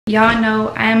Y'all know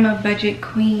I am a budget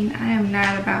queen. I am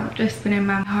not about just spending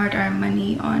my hard-earned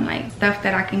money on like stuff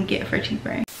that I can get for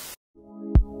cheaper.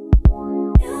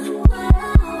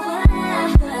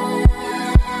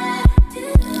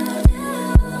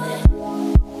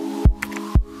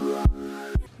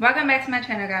 Welcome back to my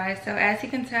channel, guys. So as you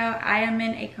can tell, I am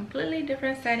in a completely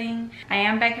different setting. I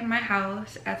am back in my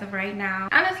house as of right now.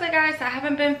 Honestly, guys, I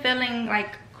haven't been feeling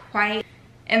like quite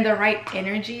in the right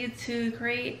energy to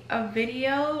create a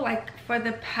video like for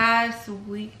the past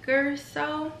week or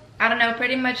so. I don't know,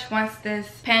 pretty much once this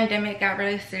pandemic got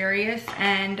really serious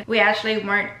and we actually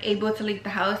weren't able to leave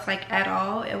the house like at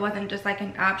all, it wasn't just like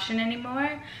an option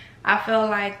anymore. I feel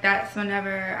like that's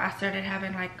whenever I started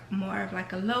having like more of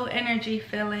like a low energy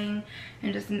feeling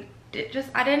and just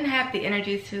I didn't have the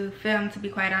energy to film, to be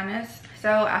quite honest.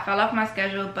 So I fell off my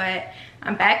schedule, but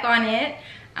I'm back on it.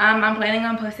 I'm planning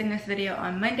on posting this video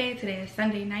on Monday. Today is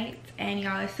Sunday night and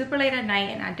y'all, it's super late at night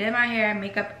and I did my hair,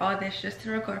 makeup, all this just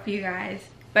to record for you guys.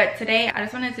 But today I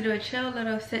just wanted to do a chill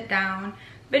little sit down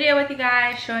video with you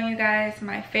guys, showing you guys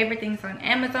my favorite things on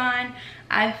Amazon.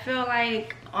 I feel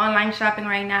like online shopping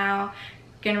right now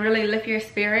can really lift your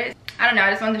spirits. I don't know,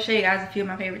 I just wanted to show you guys a few of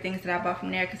my favorite things that I bought from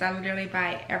there because I literally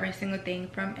buy every single thing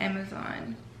from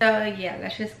Amazon. So yeah,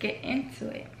 let's just get into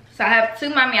it. So I have two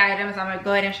mommy items I'm gonna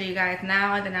go ahead and show you guys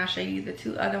now, and then I'll show you the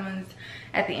two other ones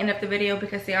at the end of the video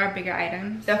because they are bigger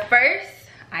items. The first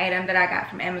item that I got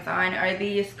from Amazon are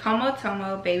these Como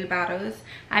Tomo baby bottles.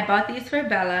 I bought these for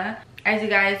Bella. As you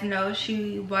guys know,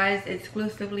 she was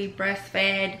exclusively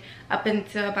breastfed up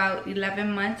until about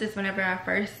 11 months is whenever I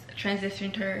first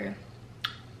transitioned her.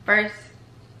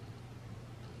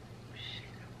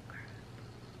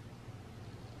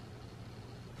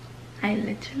 I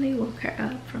literally woke her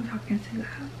up from talking too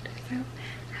loud, so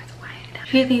that's why.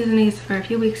 She's been using these for a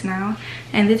few weeks now,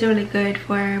 and these are really good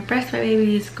for breastfed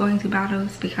babies going through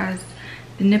bottles because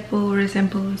the nipple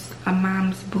resembles a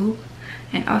mom's boob.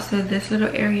 And also this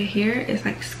little area here is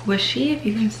like squishy, if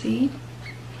you can see.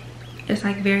 It's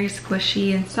like very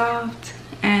squishy and soft,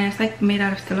 and it's like made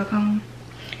out of silicone.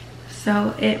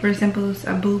 So it resembles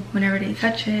a boob whenever they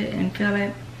touch it and feel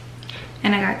it.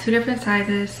 And I got two different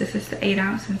sizes. This is the 8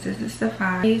 ounce and this is the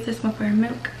 5. I use this one for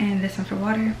milk and this one for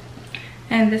water.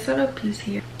 And this little piece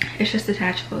here, it's just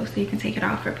detachable, so you can take it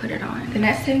off or put it on. The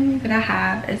next thing that I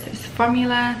have is this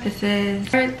formula. This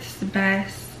is Earth's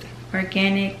Best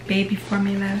Organic Baby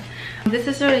Formula. This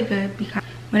is really good because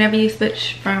whenever you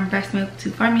switch from breast milk to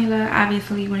formula,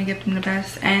 obviously you want to give them the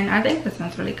best, and I think this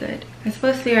one's really good. It's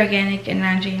supposed to be organic and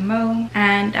non-GMO,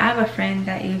 and I have a friend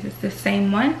that uses the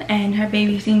same one and her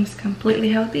baby seems completely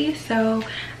healthy, so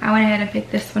I went ahead and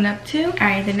picked this one up too.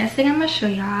 Alright, the next thing I'm going to show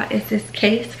y'all is this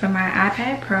case for my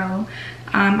iPad Pro.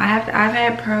 I have the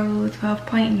iPad Pro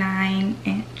 12.9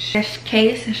 inch. This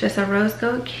case is just a rose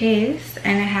gold case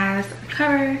and it has a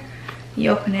cover. You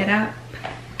open it up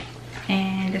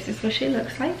and this is what she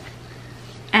looks like,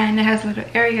 and it has a little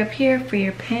area up here for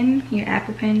your pen, your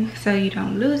Apple pen, so you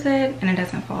don't lose it and it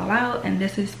doesn't fall out, and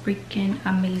this is freaking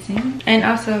amazing. And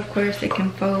also of course it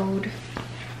can fold.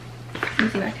 Let me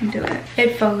see if I can do it.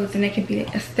 It folds and it can be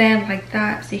a stand like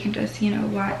that, so you can just, you know,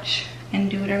 watch and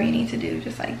do whatever you need to do,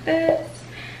 just like this.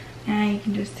 And you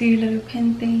can just do your little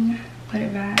pen thing, put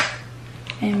it back,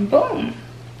 and boom.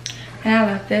 And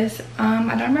I love this.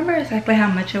 I don't remember exactly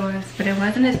how much it was, but it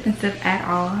wasn't expensive at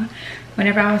all.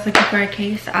 Whenever I was looking for a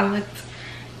case, I looked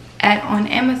on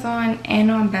Amazon and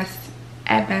on Best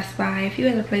Buy, a few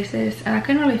other places, and I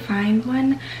couldn't really find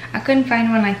one. I couldn't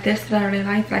find one like this that I really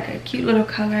liked, like a cute little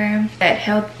color that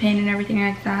held the pen and everything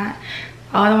like that.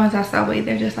 All the ones I saw were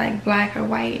either just like black or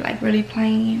white, like really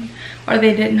plain, or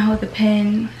they didn't hold the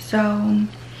pen. So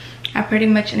I pretty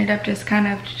much ended up just kind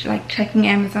of like checking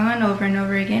Amazon over and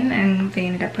over again, and they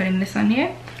ended up putting this on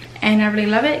here. And I really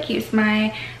love it. It keeps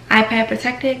my iPad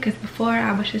protected because before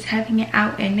I was just having it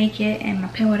out and naked and my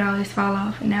pen would always fall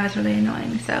off, and that was really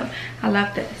annoying. So I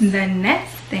love this. The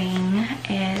next thing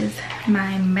is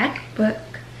my MacBook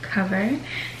cover.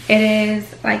 It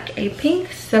is like a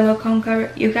pink silicone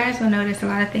cover. You guys will notice a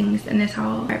lot of things in this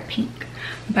haul are pink,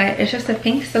 but it's just a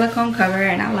pink silicone cover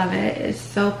and I love it. It's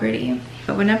so pretty.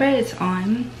 But whenever it's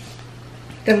on,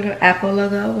 the little Apple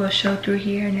logo will show through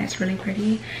here, and that's really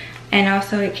pretty. And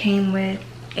also it came with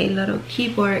a little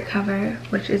keyboard cover,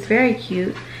 which is very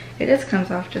cute. It just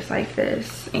comes off just like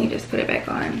this and you just put it back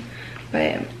on.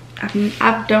 But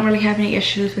I don't really have any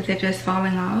issues with it just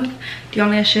falling off. The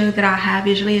only issue that I have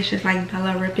usually is just like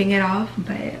Bella ripping it off,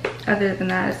 but other than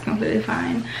that it's completely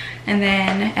fine. And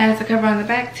then it has a cover on the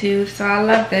back too, so I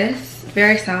love this.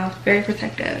 Very soft, very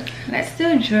protective. Let's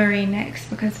do jewelry next,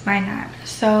 because why not?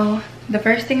 So the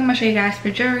first thing I'm gonna show you guys for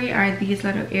jewelry are these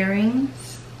little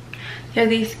earrings. They're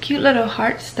these cute little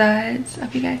heart studs. I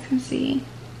hope you guys can see.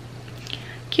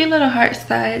 Cute little heart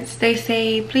studs. They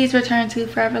say please return to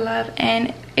forever love,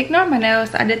 and ignore my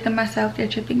nails, I did them myself, they're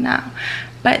chipping now,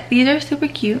 but these are super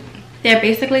cute. They're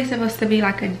basically supposed to be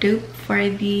like a dupe for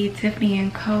the Tiffany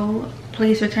 & Co.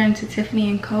 Please return to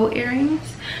Tiffany & Co.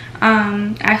 earrings.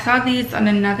 I saw these on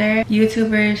another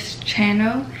YouTuber's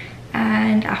channel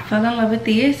and I fell in love with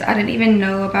these. I didn't even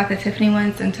know about the Tiffany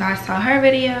ones until I saw her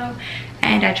video,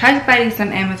 and I tried to buy these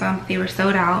on Amazon, but they were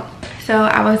sold out. So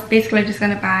I was basically just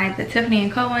gonna buy the Tiffany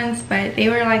 & Co. ones, but they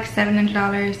were like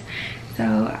 $700.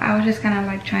 So I was just kind of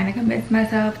like trying to convince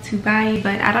myself to buy it,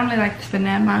 but I don't really like to spend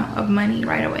that amount of money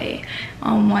right away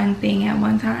on one thing at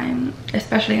one time,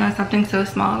 especially on something so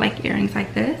small like earrings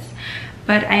like this.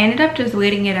 But I ended up just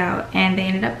waiting it out, and they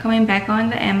ended up coming back on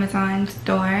the Amazon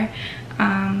store.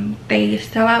 They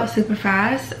sell out super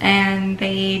fast and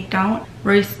they don't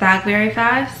restock very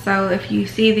fast, so if you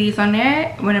see these on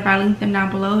there, whenever I link them down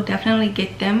below, definitely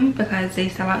get them because they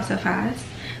sell out so fast.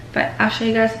 But I'll show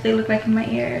you guys what they look like in my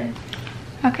ear.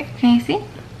 Okay, can you see?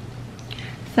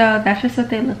 So that's just what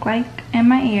they look like in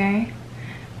my ear,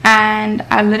 and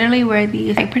I literally wear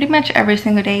these like pretty much every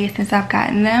single day since I've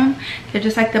gotten them. They're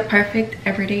just like the perfect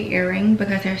everyday earring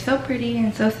because they're so pretty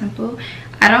and so simple.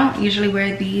 I don't usually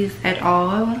wear these at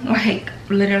all, like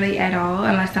literally at all,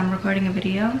 unless I'm recording a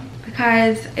video,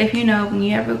 because if you know, when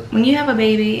you have a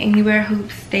baby and you wear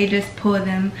hoops, they just pull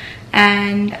them,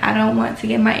 and I don't want to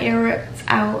get my ear ripped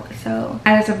out, so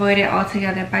I just avoid it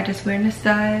altogether by just wearing the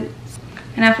studs.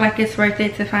 And I feel like it's worth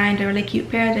it to find a really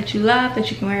cute pair that you love, that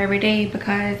you can wear every day,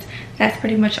 because that's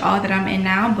pretty much all that I'm in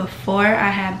now. Before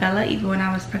I had Bella, even when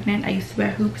I was pregnant, I used to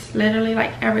wear hoops literally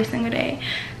like every single day.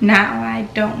 Now I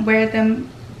don't wear them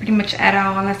pretty much at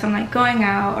all unless I'm like going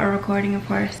out or recording, of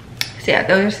course. So yeah,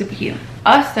 those are super cute.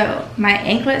 Also, my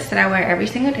anklets that I wear every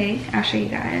single day, I'll show you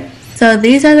guys. So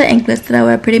these are the anklets that I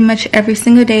wear pretty much every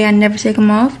single day. I never take them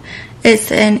off.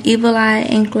 It's an Evil Eye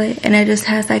anklet, and it just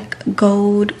has like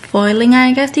gold foiling,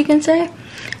 I guess you can say.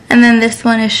 And then this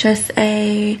one is just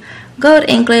a gold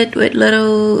anklet with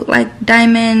little like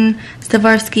diamond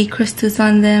Swarovski crystals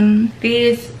on them.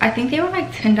 These, I think they were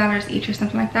like $10 each or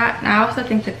something like that. And I also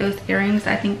think that those earrings,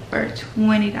 I think, were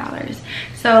 $20.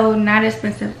 So not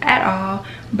expensive at all,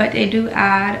 but they do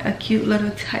add a cute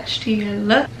little touch to your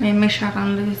look. Let me make sure I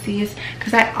don't lose these,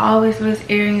 because I always lose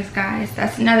earrings, guys.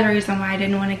 That's another reason why I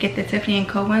didn't want to get the Tiffany &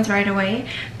 Co. ones right away,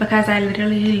 because I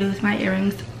literally lose my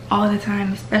earrings all the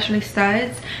time, especially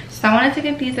studs. So I wanted to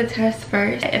give these a test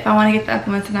first. If I want to get the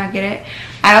other ones, then I'll get it.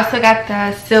 I also got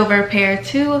the silver pair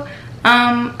too.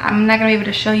 I'm not gonna be able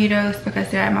to show you those because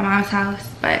they're at my mom's house,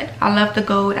 but I love the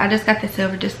gold. I just got the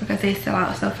silver just because they sell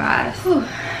out so fast. Whew.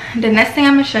 The next thing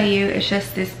I'm gonna show you is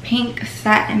just this pink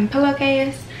satin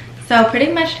pillowcase. So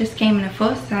pretty much this came in a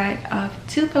full set of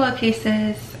 2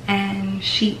 pillowcases and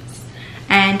sheets,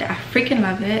 and I freaking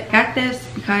love it. I got this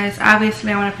because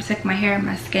obviously I want to protect my hair and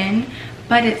my skin,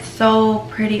 but it's so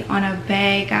pretty on a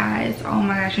bed, guys. Oh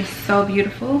my gosh, it's so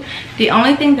beautiful. The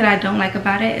only thing that I don't like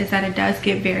about it is that it does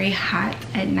get very hot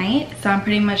at night, so I'm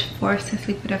pretty much forced to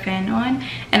sleep with a fan on,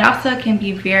 and also it can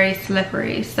be very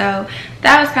slippery, so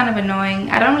that was kind of annoying.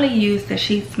 I don't really use the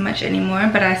sheets much anymore,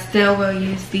 but I still will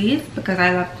use these because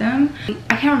I love them.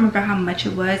 I can't remember how much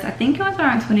it was. I think it was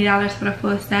around $20 for the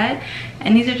full set,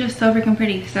 and these are just so freaking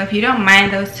pretty. So if you don't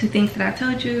mind those 2 things that I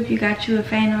told you, if you got you a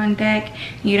fan on deck,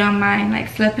 you don't mind like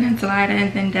slipping and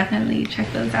sliding, then definitely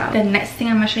check those out. The next thing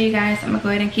I'm gonna show you guys, I'm gonna go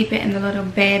ahead and keep it in the little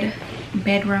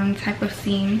bedroom type of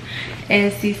scene,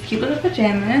 is these cute little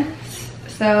pajamas.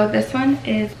 So this one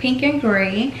is pink and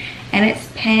gray, and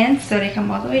it's pants, so they come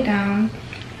all the way down,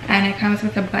 and it comes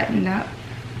with a button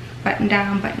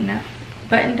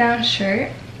down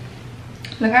shirt.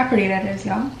 Look how pretty that is,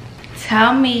 y'all.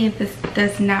 Tell me this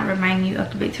does not remind you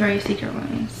of the Victoria's Secret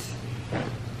ones.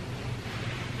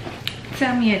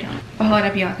 Tell me it don't. But hold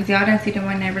up, y'all, because y'all didn't see the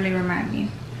one that really remind me.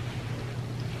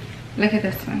 Look at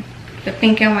this one, the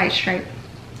pink and white stripe.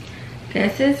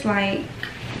 This is like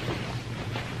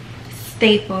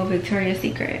staple Victoria's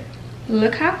Secret.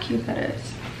 Look how cute that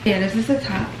is. Yeah, this is the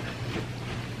top.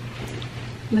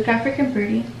 Look how freaking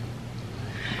pretty.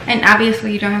 And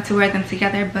obviously you don't have to wear them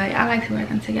together, but I like to wear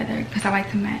them together because I like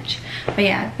to match. But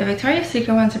yeah, the Victoria's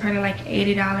Secret ones are probably like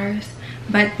 $80,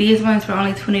 but these ones were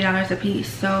only $20 a piece,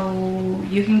 so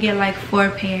you can get like 4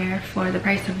 pair for the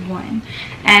price of 1.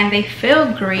 And they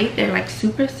feel great. They're like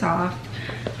super soft.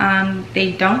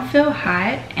 They don't feel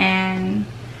hot, and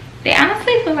they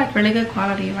honestly feel like really good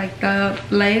quality. Like the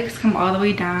legs come all the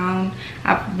way down.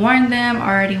 I've worn them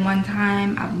already one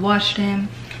time. I've washed them.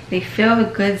 They feel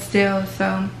good still,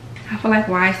 so I feel like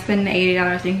why spend the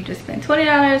 $80 when you can just spend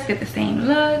 $20, get the same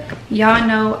look. Y'all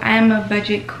know I am a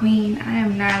budget queen. I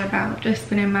am not about just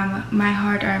spending my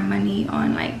hard-earned money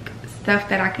on like stuff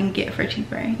that I can get for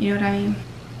cheaper. You know what I mean?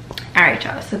 All right,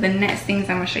 y'all. So the next things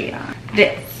I'm gonna show y'all.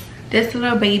 This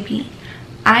little baby.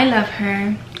 I love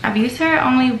her. I've used her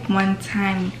only one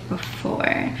time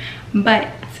before, but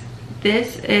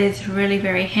this is really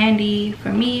very handy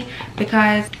for me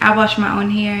because I wash my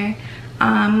own hair.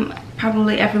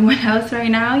 Probably everyone else right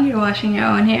now, you're washing your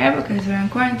own hair because we're in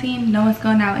quarantine. No one's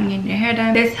going out and getting your hair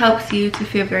done. This helps you to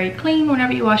feel very clean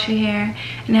whenever you wash your hair,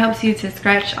 and it helps you to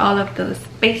scratch all of those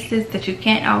spaces that you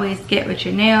can't always get with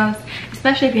your nails,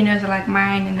 especially if your nails are like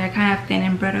mine and they're kind of thin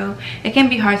and brittle. It can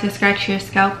be hard to scratch your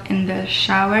scalp in the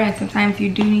shower, and sometimes you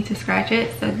do need to scratch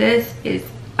it, so this is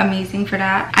amazing for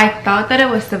that. I thought that it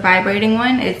was the vibrating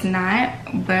one. It's not,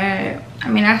 but I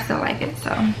mean, I still like it.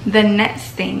 So the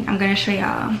next thing I'm gonna show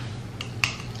y'all,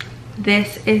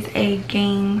 this is a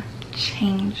game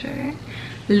changer.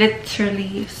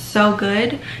 Literally so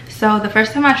good. So the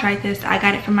first time I tried this, I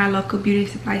got it from my local beauty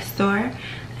supply store,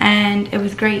 and it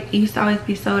was great. It used to always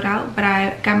be sold out, but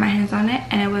I got my hands on it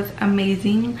and it was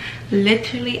amazing.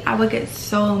 Literally, I would get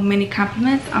so many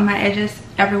compliments on my edges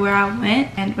everywhere I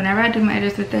went, and whenever I do my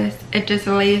edges with this, it just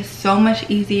lays so much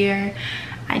easier.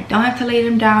 I don't have to lay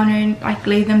them down or like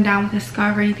lay them down with a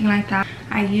scarf or anything like that.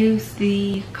 I use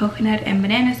the coconut and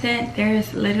banana scent.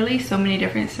 There's literally so many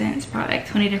different scents, probably like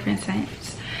 20 different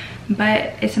scents,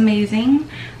 but it's amazing.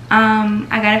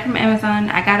 I got it from Amazon.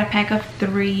 I got a pack of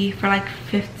 3 for like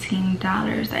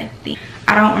 $15, I think.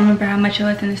 I don't remember how much it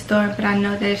was in the store, but I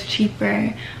know that it's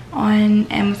cheaper on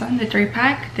Amazon, the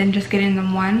 3-pack, than just getting the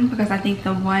 1, because I think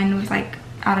the 1 was like,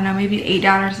 I don't know, maybe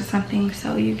 $8 or something.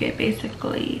 So you get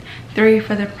basically 3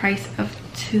 for the price of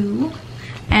 2.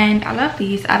 And I love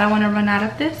these. I don't want to run out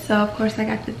of this, so of course I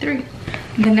got the 3.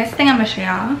 The next thing I'm gonna show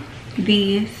y'all,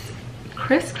 these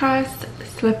crisscross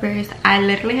slippers. I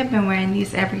literally have been wearing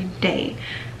these every day.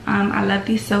 I love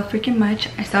these so freaking much.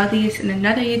 I saw these in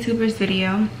another YouTuber's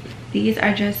video. These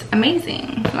are just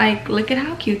amazing. Like, look at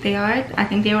how cute they are. I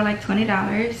think they were like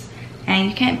 $20, and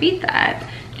you can't beat that.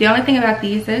 The only thing about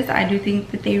these is I do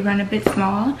think that they run a bit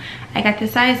small. I got the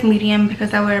size medium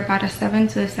because I wear about a 7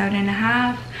 to a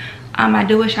 7.5. I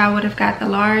do wish I would have got the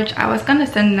large. I was gonna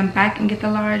send them back and get the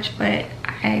large, but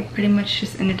I pretty much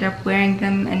just ended up wearing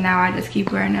them, and now I just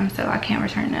keep wearing them, so I can't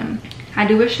return them. I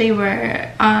do wish they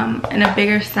were in a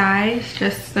bigger size,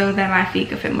 just so that my feet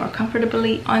could fit more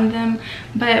comfortably on them,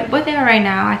 but what they are right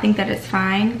now, I think that it's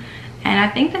fine. And I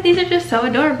think that these are just so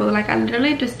adorable. Like, I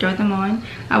literally just throw them on.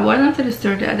 I wore them to the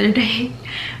store the other day,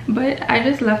 but I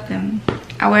just love them.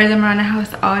 I wear them around the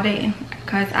house all day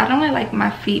because I don't really like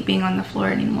my feet being on the floor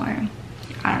anymore.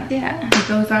 Yeah,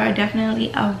 those are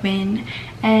definitely a win.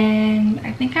 And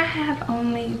I think I have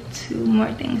only 2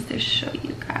 more things to show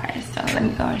you guys, so let me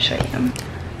go and show you them.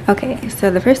 Okay,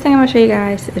 so the first thing I'm gonna show you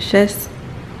guys is just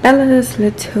Bella's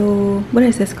little, what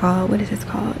is this called?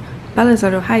 Bella's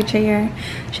little high chair.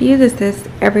 She uses this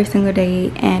every single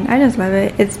day, and I just love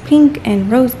it. It's pink and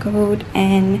rose gold,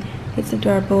 and it's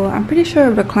adorable. I'm pretty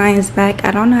sure it reclines back.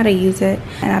 I don't know how to use it,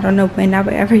 and I don't know when I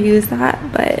would ever use that,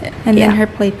 but and yeah. Then her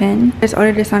playpen. I just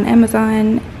ordered this on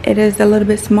Amazon. It is a little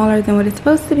bit smaller than what it's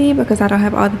supposed to be because I don't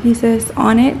have all the pieces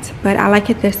on it, but I like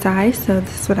it this size, so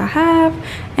this is what I have,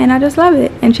 and I just love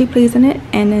it. And she plays in it,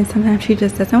 and then sometimes she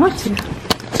just doesn't want to.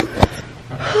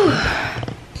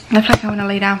 I feel like I want to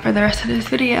lay down for the rest of this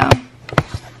video.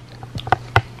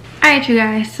 Alright, you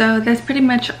guys, so that's pretty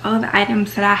much all the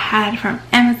items that I had from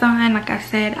Amazon. Like I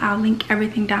said, I'll link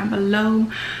everything down below.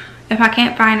 If I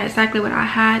can't find exactly what I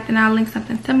had, then I'll link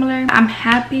something similar. I'm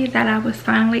happy that I was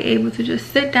finally able to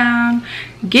just sit down,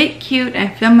 get cute,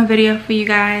 and film a video for you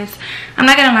guys. I'm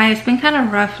not gonna lie, it's been kind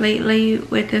of rough lately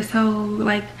with this whole,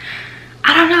 like,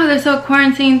 I don't know, this whole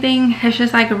quarantine thing has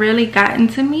just like really gotten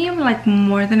to me, like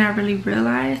more than I really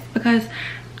realized, because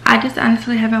I just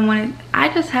honestly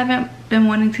haven't been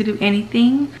wanting to do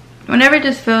anything. Whenever it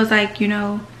just feels like, you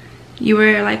know, you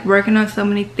were like working on so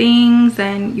many things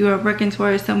and you were working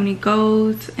towards so many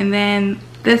goals, and then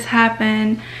this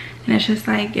happened, and it's just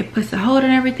like it puts a hold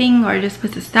on everything, or it just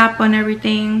puts a stop on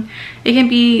everything. It can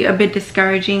be a bit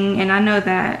discouraging, and I know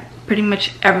that pretty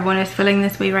much everyone is feeling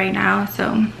this way right now,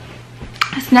 so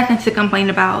it's nothing to complain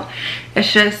about.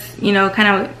 It's just, you know, kind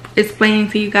of explaining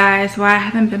to you guys why I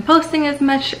haven't been posting as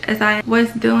much as I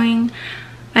was doing.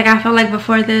 Like, I felt like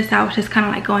before this I was just kind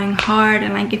of like going hard,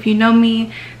 and like if you know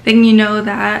me, then you know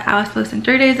that I was posting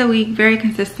 3 days a week very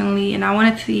consistently, and I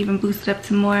wanted to even boost it up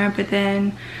to more. But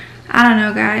then I don't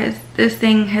know, guys, this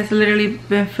thing has literally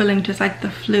been feeling just like the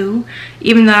flu.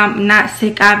 Even though I'm not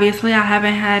sick, obviously I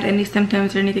haven't had any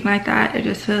symptoms or anything like that. It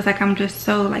just feels like I'm just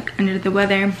so like under the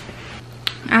weather.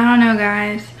 I don't know,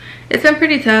 guys, it's been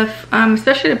pretty tough,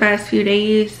 especially the past few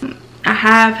days. I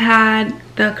have had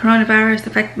the coronavirus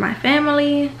affect my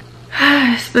family.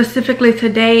 Specifically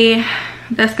today,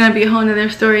 that's gonna be a whole nother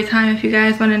story time if you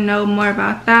guys want to know more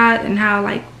about that and how,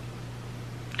 like,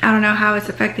 I don't know, how it's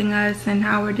affecting us and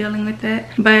how we're dealing with it.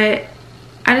 But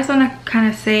I just want to kind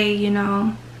of say, you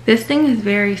know, this thing is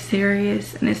very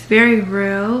serious and it's very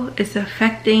real. It's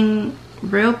affecting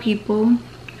real people.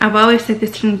 I've always said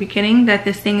this from the beginning, that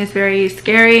this thing is very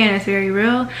scary and it's very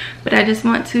real, but I just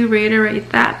want to reiterate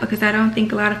that because I don't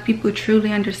think a lot of people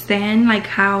truly understand like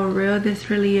how real this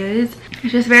really is.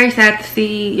 It's just very sad to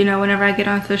see, you know, whenever I get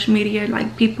on social media,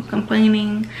 like people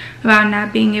complaining about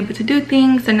not being able to do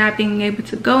things and not being able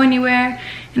to go anywhere.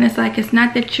 And it's like, it's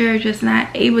not that you're just not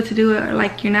able to do it, or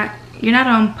like you're not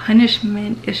on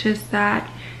punishment. It's just that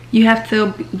you have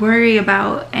to worry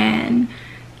about and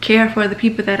care for the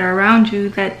people that are around you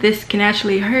that this can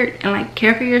actually hurt, and like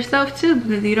care for yourself too,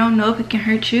 because you don't know if it can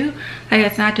hurt you. Like,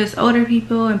 it's not just older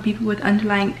people and people with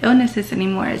underlying illnesses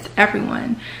anymore, it's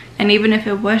everyone. And even if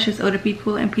it was just older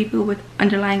people and people with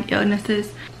underlying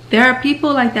illnesses, there are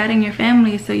people like that in your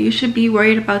family, so you should be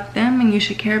worried about them and you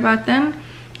should care about them,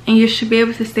 and you should be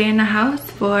able to stay in the house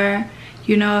for,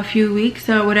 you know, a few weeks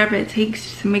or whatever it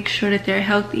takes to make sure that they're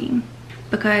healthy.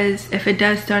 Because if it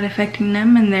does start affecting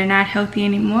them and they're not healthy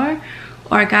anymore,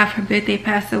 or God forbid they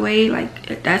pass away,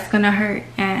 like, that's gonna hurt.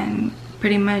 And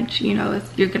pretty much, you know,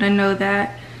 you're gonna know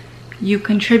that you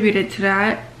contributed to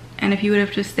that. And if you would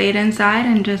have just stayed inside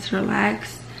and just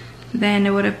relaxed, then it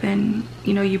would have been,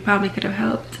 you know, you probably could have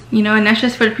helped, you know. And that's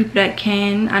just for the people that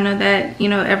can. I know that, you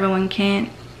know, everyone can't.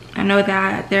 I know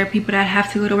that there are people that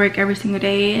have to go to work every single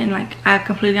day, and like, I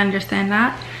completely understand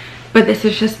that. But this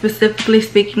is just specifically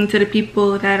speaking to the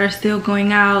people that are still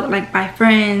going out, like by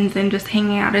friends and just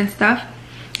hanging out and stuff.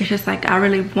 It's just like, I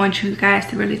really want you guys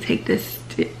to really take this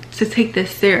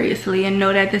seriously and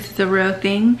know that this is a real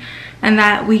thing and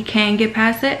that we can get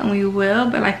past it, and we will,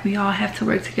 but like, we all have to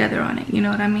work together on it, you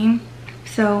know what I mean?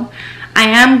 So I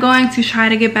am going to try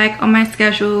to get back on my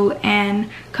schedule and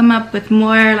come up with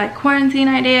more like quarantine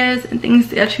ideas and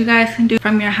things that you guys can do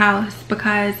from your house,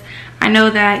 because I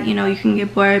know that, you know, you can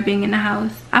get bored being in the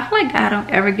house. I feel like I don't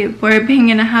ever get bored being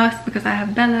in the house because I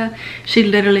have Bella. She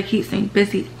literally keeps me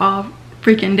busy all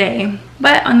freaking day.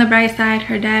 But on the bright side,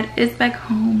 her dad is back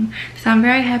home, so I'm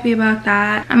very happy about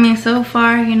that. I mean, so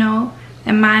far, you know,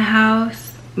 in my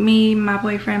house, me, my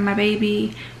boyfriend, my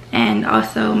baby, and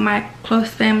also my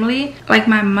close family, like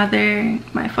my mother,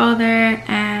 my father,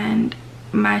 and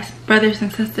my brothers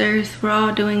and sisters, we're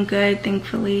all doing good,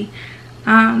 thankfully.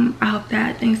 I hope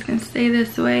that things can stay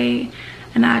this way,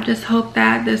 and I just hope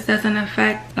that this doesn't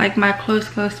affect like my close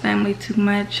family too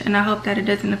much, and I hope that it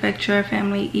doesn't affect your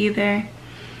family either,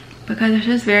 because it's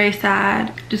just very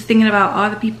sad just thinking about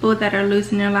all the people that are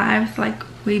losing their lives like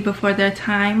way before their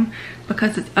time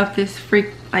because of this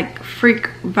freak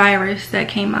virus that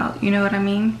came out, you know what I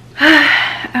mean?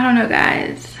 I don't know,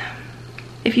 guys.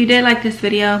 If you did like this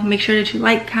video, make sure that you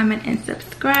like, comment, and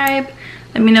subscribe.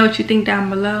 Let me know what you think down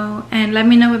below, and let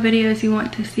me know what videos you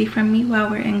want to see from me while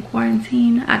we're in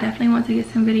quarantine. I definitely want to get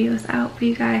some videos out for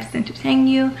you guys to entertain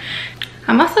you.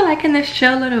 I'm also liking this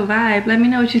chill little vibe. Let me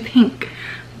know what you think.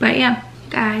 But yeah,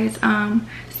 guys,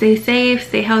 stay safe,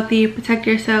 stay healthy, protect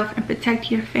yourself, and protect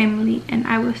your family, and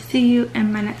I will see you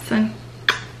in my next one.